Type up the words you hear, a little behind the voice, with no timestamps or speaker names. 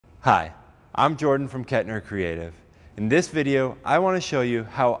Hi, I'm Jordan from Kettner Creative. In this video, I want to show you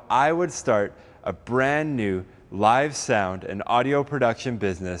how I would start a brand new live sound and audio production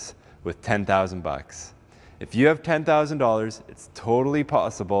business with 10,000 bucks. If you have $10,000, it's totally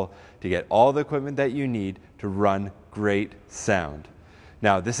possible to get all the equipment that you need to run great sound.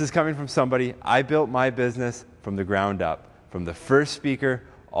 Now, this is coming from somebody. I built my business from the ground up, from the first speaker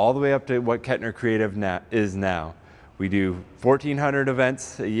all the way up to what Kettner Creative is now. We do 1,400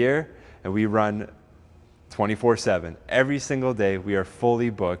 events a year, and we run 24/7. Every single day, we are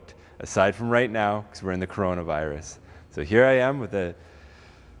fully booked, aside from right now, because we're in the coronavirus. So here I am with a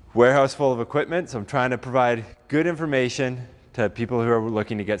warehouse full of equipment, so I'm trying to provide good information to people who are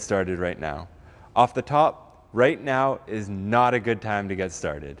looking to get started right now. Off the top, right now is not a good time to get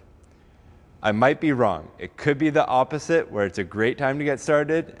started. I might be wrong. It could be the opposite, where it's a great time to get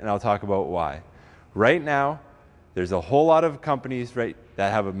started, and I'll talk about why. Right now, there's a whole lot of companies that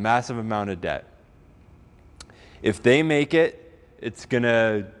have a massive amount of debt. If they make it, it's going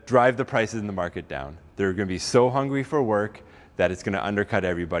to drive the prices in the market down. They're going to be so hungry for work that it's going to undercut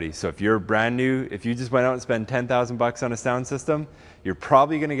everybody. So if you're brand new, if you just went out and spent 10,000 bucks on a sound system, you're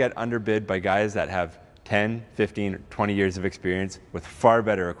probably going to get underbid by guys that have 10, 15, 20 years of experience with far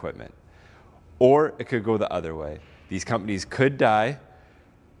better equipment. Or it could go the other way. These companies could die,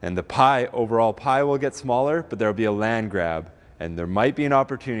 and the overall pie will get smaller, but there'll be a land grab. And there might be an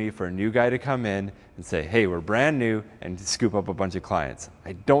opportunity for a new guy to come in and say, hey, we're brand new, and scoop up a bunch of clients.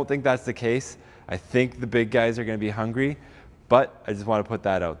 I don't think that's the case. I think the big guys are going to be hungry, but I just want to put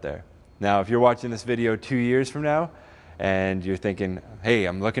that out there. Now, if you're watching this video 2 years from now, and you're thinking, hey,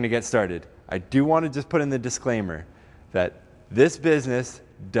 I'm looking to get started, I do want to just put in the disclaimer that this business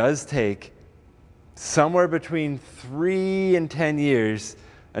does take somewhere between 3 and 10 years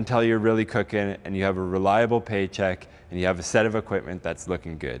until you're really cooking and you have a reliable paycheck and you have a set of equipment that's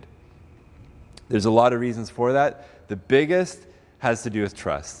looking good. There's a lot of reasons for that. The biggest has to do with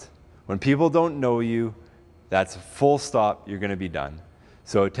trust. When people don't know you, that's full stop, you're going to be done.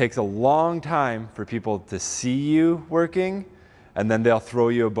 So it takes a long time for people to see you working, and then they'll throw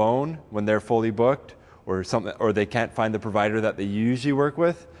you a bone when they're fully booked or something, or they can't find the provider that they usually work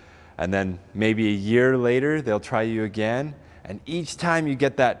with. And then maybe a year later, they'll try you again. And each time you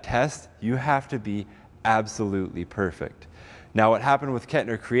get that test, you have to be absolutely perfect. Now, what happened with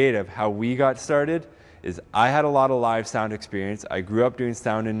Kettner Creative, how we got started, is I had a lot of live sound experience. I grew up doing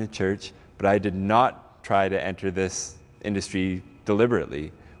sound in the church, but I did not try to enter this industry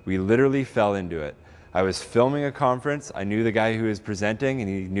deliberately. We literally fell into it. I was filming a conference. I knew the guy who was presenting, and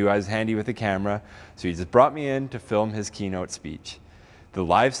he knew I was handy with a camera. So he just brought me in to film his keynote speech. The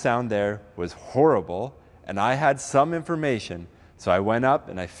live sound there was horrible, and I had some information. So I went up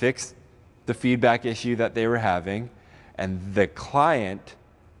and I fixed the feedback issue that they were having, and the client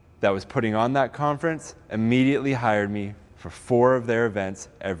that was putting on that conference immediately hired me for 4 of their events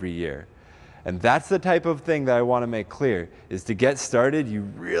every year. And that's the type of thing that I want to make clear, is to get started, you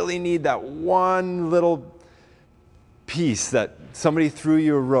really need that one little piece that somebody threw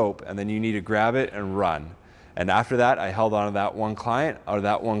you a rope, and then you need to grab it and run. And after that, I held on to that one client. Out of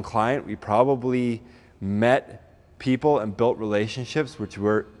that one client, we probably met people and built relationships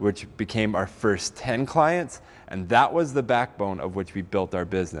which became our first 10 clients, and that was the backbone of which we built our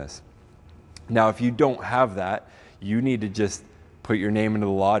business. Now, if you don't have that, you need to just put your name into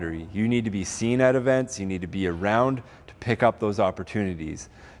the lottery. You need to be seen at events, you need to be around to pick up those opportunities.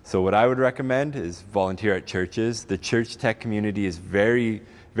 So what I would recommend is volunteer at churches. The church tech community is very,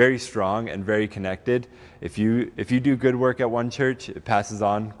 very strong and very connected. If you do good work at one church, it passes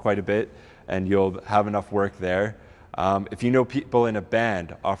on quite a bit, and you'll have enough work there. If you know people in a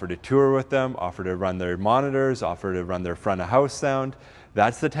band, offer to tour with them, offer to run their monitors, offer to run their front of house sound.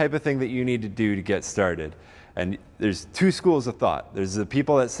 That's the type of thing that you need to do to get started. And there's 2 schools of thought. There's the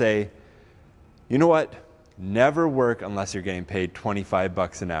people that say, you know what, never work unless you're getting paid 25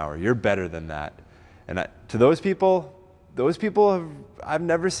 bucks an hour. You're better than that. And to those people I've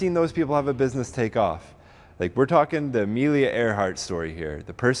never seen those people have a business take off. Like, we're talking the Amelia Earhart story here.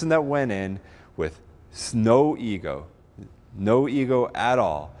 The person that went in with no ego at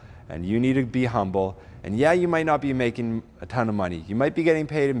all. And you need to be humble. And yeah, you might not be making a ton of money. You might be getting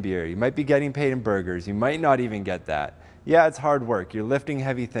paid in beer. You might be getting paid in burgers. You might not even get that. Yeah, it's hard work. You're lifting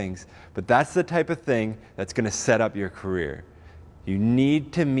heavy things. But that's the type of thing that's going to set up your career. You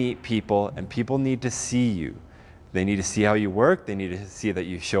need to meet people, and people need to see you. They need to see how you work. They need to see that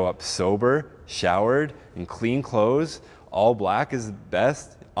you show up sober, showered, in clean clothes. All black is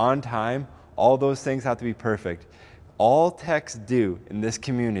best, on time. All those things have to be perfect. All techs do in this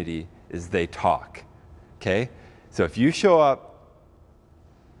community is they talk. Okay? So if you show up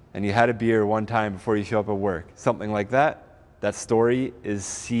and you had a beer one time before you show up at work, something like that, that story is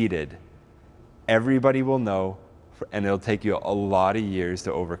seeded. Everybody will know, and it'll take you a lot of years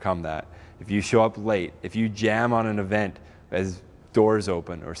to overcome that. If you show up late, if you jam on an event as doors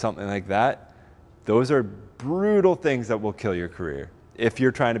open or something like that, those are brutal things that will kill your career. If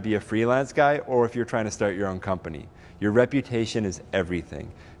you're trying to be a freelance guy or if you're trying to start your own company, your reputation is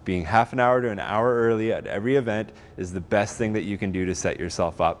everything. Being half an hour to an hour early at every event is the best thing that you can do to set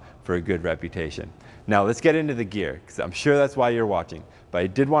yourself up for a good reputation. Now let's get into the gear, because I'm sure that's why you're watching, but I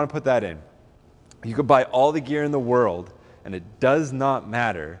did want to put that in. You could buy all the gear in the world, and it does not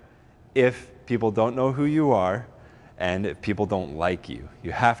matter if people don't know who you are and if people don't like you.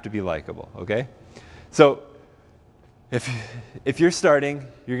 You have to be likable, okay? So if you're starting,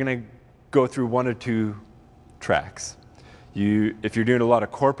 you're gonna go through one or two tracks. If you're doing a lot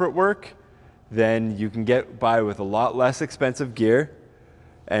of corporate work, then you can get by with a lot less expensive gear.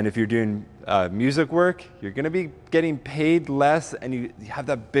 And if you're doing music work, you're gonna be getting paid less and you have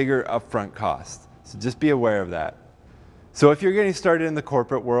that bigger upfront cost. So just be aware of that. So if you're getting started in the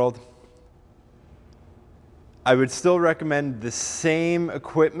corporate world, I would still recommend the same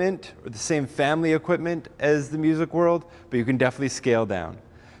equipment or the same family equipment as the music world, but you can definitely scale down.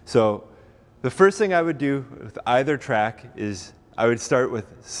 So the first thing I would do with either track is I would start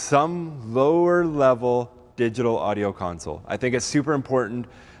with some lower level digital audio console. I think it's super important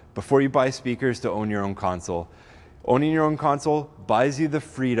before you buy speakers to own your own console. Owning your own console buys you the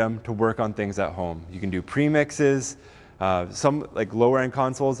freedom to work on things at home. You can do premixes, some like lower end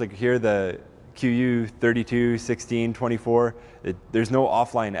consoles, like here the QU 32, 16, 24, there's no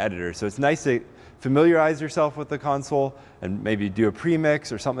offline editor. So it's nice to familiarize yourself with the console and maybe do a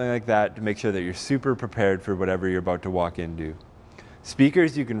premix or something like that to make sure that you're super prepared for whatever you're about to walk into.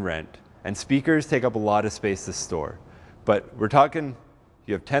 Speakers you can rent, and speakers take up a lot of space to store. But we're talking,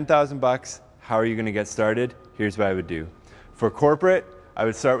 you have 10,000 bucks, how are you gonna get started? Here's what I would do. For corporate, I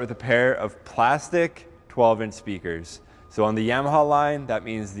would start with a pair of plastic 12-inch speakers. So on the Yamaha line, that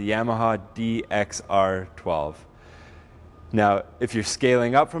means the Yamaha DXR12. Now, if you're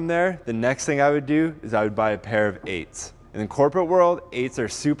scaling up from there, the next thing I would do is I would buy a pair of 8s. In the corporate world, 8s are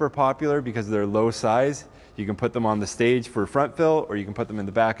super popular because they're low size. You can put them on the stage for front fill, or you can put them in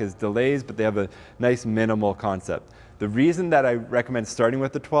the back as delays, but they have a nice minimal concept. The reason that I recommend starting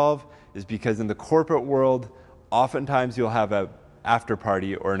with the 12 is because in the corporate world, oftentimes you'll have a after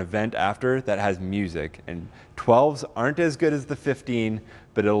party or an event after that has music, and 12s aren't as good as the 15,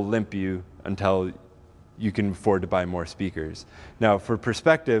 but it'll limp you until you can afford to buy more speakers. Now for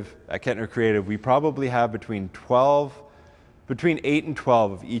perspective, at Kettner Creative, we probably have between 8 and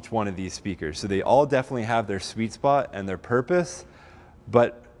 12 of each one of these speakers. So they all definitely have their sweet spot and their purpose,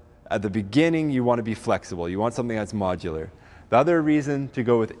 but at the beginning you want to be flexible. You want something that's modular. The other reason to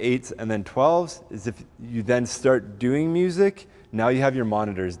go with 8s and then 12s is if you then start doing music, now you have your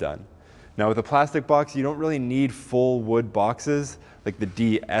monitors done. Now with a plastic box, you don't really need full wood boxes like the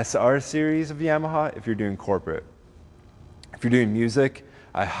DSR series of Yamaha if you're doing corporate. If you're doing music,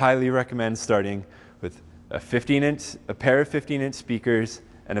 I highly recommend starting with a pair of 15-inch speakers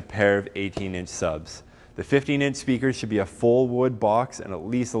and a pair of 18-inch subs. The 15-inch speakers should be a full wood box and at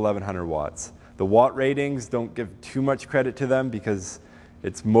least 1100 watts. The watt ratings, don't give too much credit to them because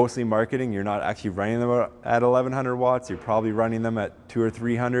it's mostly marketing. You're not actually running them at 1100 watts. You're probably running them at 200 or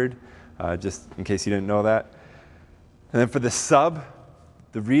 300, just in case you didn't know that. And then for the sub,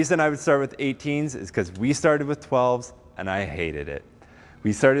 the reason I would start with 18s is because we started with 12s and I hated it.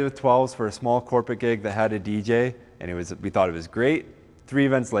 We started with 12s for a small corporate gig that had a DJ, and we thought it was great. 3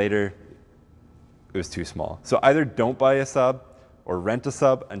 events later, it was too small. So either don't buy a sub or rent a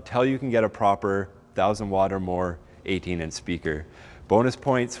sub until you can get a proper 1000 watt or more 18-inch speaker. Bonus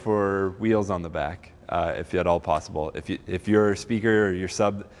points for wheels on the back, if at all possible. If your speaker or your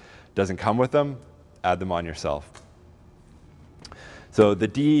sub doesn't come with them, add them on yourself. So the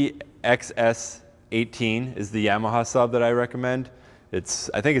DXS18 is the Yamaha sub that I recommend. I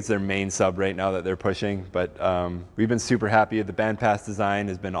think it's their main sub right now that they're pushing, but we've been super happy. The bandpass design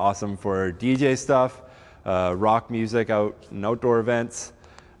has been awesome for DJ stuff, rock music out in outdoor events.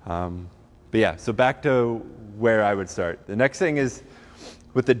 But yeah, so back to where I would start. The next thing is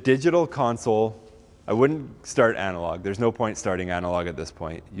with the digital console, I wouldn't start analog. There's no point starting analog at this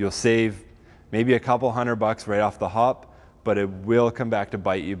point. You'll save maybe a couple $100 right off the hop, but it will come back to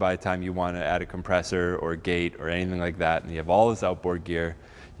bite you by the time you want to add a compressor or gate or anything like that, and you have all this outboard gear.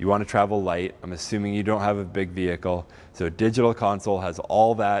 You want to travel light. I'm assuming you don't have a big vehicle, so a digital console has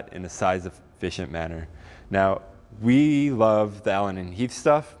all that in a size-efficient manner. Now, we love the Allen & Heath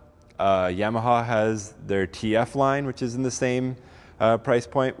stuff. Yamaha has their TF line, which is in the same price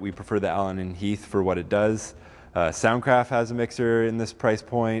point. We prefer the Allen and Heath for what it does. Soundcraft has a mixer in this price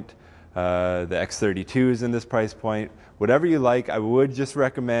point. The X32 is in this price point. Whatever you like, I would just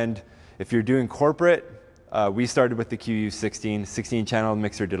recommend, if you're doing corporate, we started with the QU16. 16 channel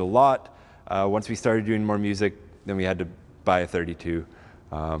mixer did a lot. Once we started doing more music, then we had to buy a 32.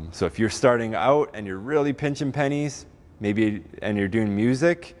 So if you're starting out and you're really pinching pennies, and you're doing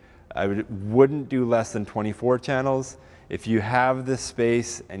music, I wouldn't do less than 24 channels. If you have the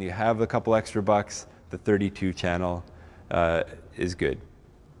space and you have a couple extra bucks, the 32 channel is good.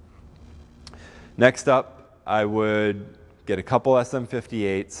 Next up, I would get a couple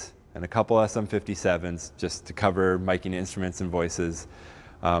SM58s and a couple SM57s just to cover miking instruments and voices.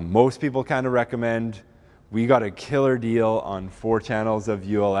 Most people kind of recommend, we got a killer deal on 4 channels of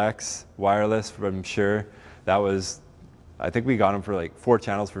ULX wireless from Shure. That was, I think we got them for like 4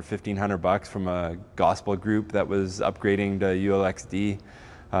 channels for 1,500 bucks from a gospel group that was upgrading to ULXD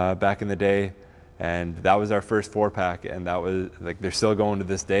back in the day. And that was our first 4-pack, and that was like, they're still going to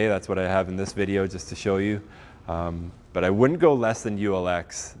this day. That's what I have in this video just to show you. But I wouldn't go less than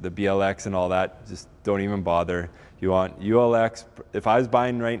ULX. The BLX and all that, just don't even bother. You want ULX. If I was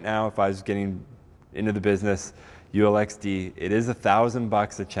buying right now, if I was getting into the business, ULXD, it is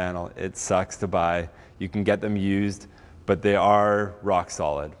 $1,000 a channel. It sucks to buy. You can get them used, but they are rock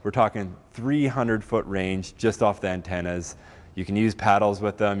solid. We're talking 300-foot range just off the antennas. You can use paddles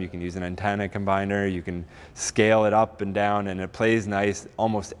with them, you can use an antenna combiner, you can scale it up and down, and it plays nice.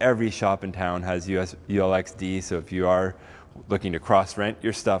 Almost every shop in town has ULXD, so if you are looking to cross-rent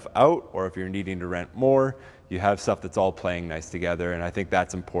your stuff out, or if you're needing to rent more, you have stuff that's all playing nice together, and I think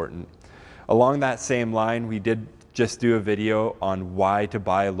that's important. Along that same line, we did just do a video on why to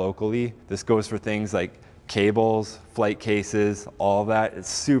buy locally. This goes for things like cables, flight cases, all that. It's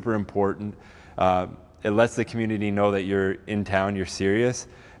super important. It lets the community know that you're in town, you're serious.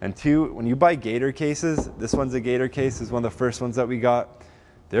 And 2, when you buy Gator cases, this one's a Gator case, is one of the first ones that we got.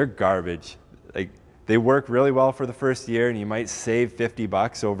 They're garbage. Like, they work really well for the first year, and you might save 50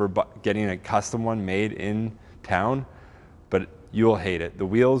 bucks over getting a custom one made in town, but you will hate it. The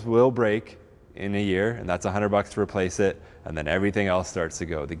wheels will break in a year, and that's 100 bucks to replace it, and then everything else starts to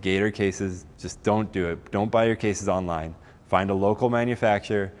go. The Gator cases, just don't do it. Don't buy your cases online. Find a local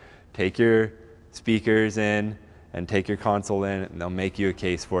manufacturer, take your speakers in and take your console in, and they'll make you a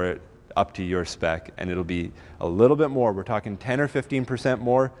case for it up to your spec, and it'll be a little bit more. We're talking 10 or 15%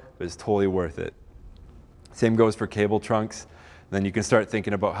 more, but it's totally worth it. Same goes for cable trunks. And then you can start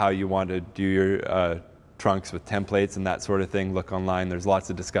thinking about how you want to do your trunks with templates and that sort of thing. Look online, there's lots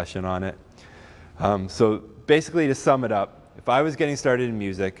of discussion on it. So basically, to sum it up, if I was getting started in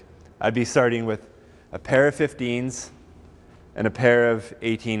music, I'd be starting with a pair of 15s and a pair of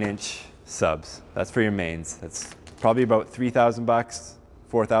 18-inch subs. That's for your mains. That's probably about 3,000 bucks,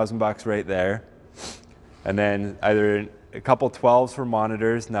 4,000 bucks right there. And then either a couple 12s for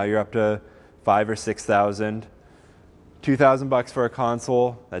monitors. Now you're up to 5,000 or 6,000. 2,000 bucks for a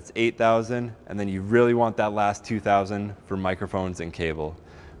console. That's 8,000. And then you really want that last 2,000 for microphones and cable.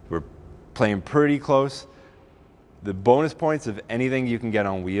 We're playing pretty close. The bonus points of anything you can get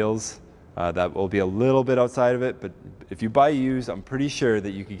on wheels, that will be a little bit outside of it, but if you buy used, I'm pretty sure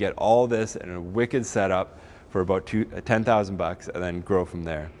that you could get all this in a wicked setup for about 10,000 bucks and then grow from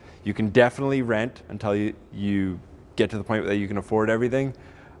there. You can definitely rent until you get to the point that you can afford everything.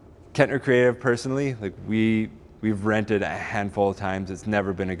 Kettner Creative, personally, like we've rented a handful of times. It's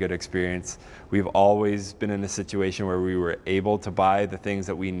never been a good experience. We've always been in a situation where we were able to buy the things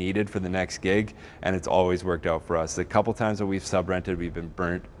that we needed for the next gig, and it's always worked out for us. The couple times that we've sub-rented, we've been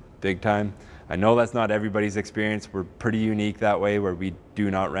burnt big time. I know that's not everybody's experience. We're pretty unique that way, where we do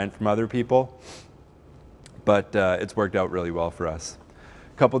not rent from other people, but it's worked out really well for us.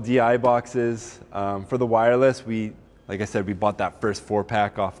 A couple DI boxes. For the wireless, like I said, we bought that first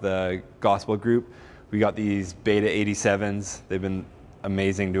 4-pack off the gospel group. We got these Beta 87s. They've been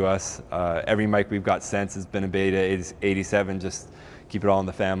amazing to us. Every mic we've got since has been a Beta 87, just keep it all in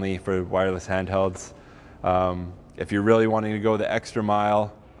the family for wireless handhelds. If you're really wanting to go the extra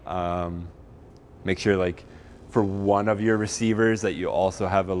mile, make sure, like, for one of your receivers that you also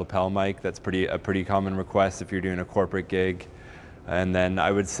have a lapel mic. That's a pretty common request if you're doing a corporate gig. And then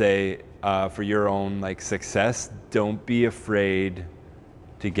I would say for your own success, don't be afraid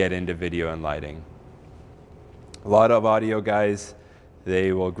to get into video and lighting. A lot of audio guys,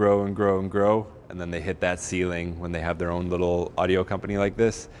 they will grow and grow and grow, and then they hit that ceiling when they have their own little audio company like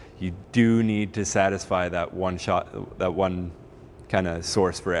this. You do need to satisfy that one kind of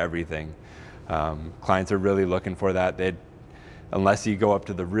source for everything. Clients are really looking for that. Unless you go up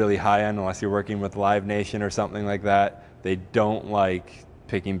to the really high end, unless you're working with Live Nation or something like that, they don't like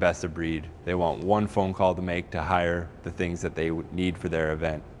picking best of breed. They want one phone call to make to hire the things that they need for their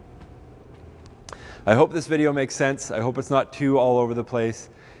event. I hope this video makes sense. I hope it's not too all over the place.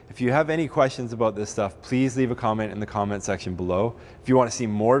 If you have any questions about this stuff, please leave a comment in the comment section below. If you want to see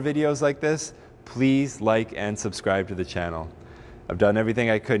more videos like this, please like and subscribe to the channel. I've done everything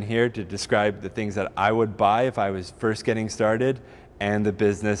I could here to describe the things that I would buy if I was first getting started and the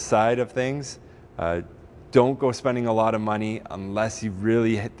business side of things. Don't go spending a lot of money unless you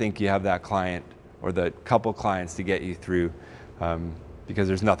really think you have that client or the couple clients to get you through, because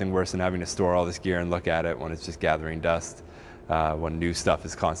there's nothing worse than having to store all this gear and look at it when it's just gathering dust, when new stuff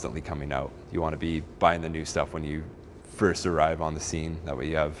is constantly coming out. You want to be buying the new stuff when you first arrive on the scene. That way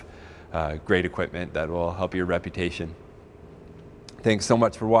you have great equipment that will help your reputation. Thanks so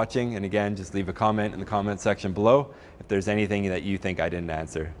much for watching, and again, just leave a comment in the comment section below if there's anything that you think I didn't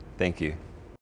answer. Thank you.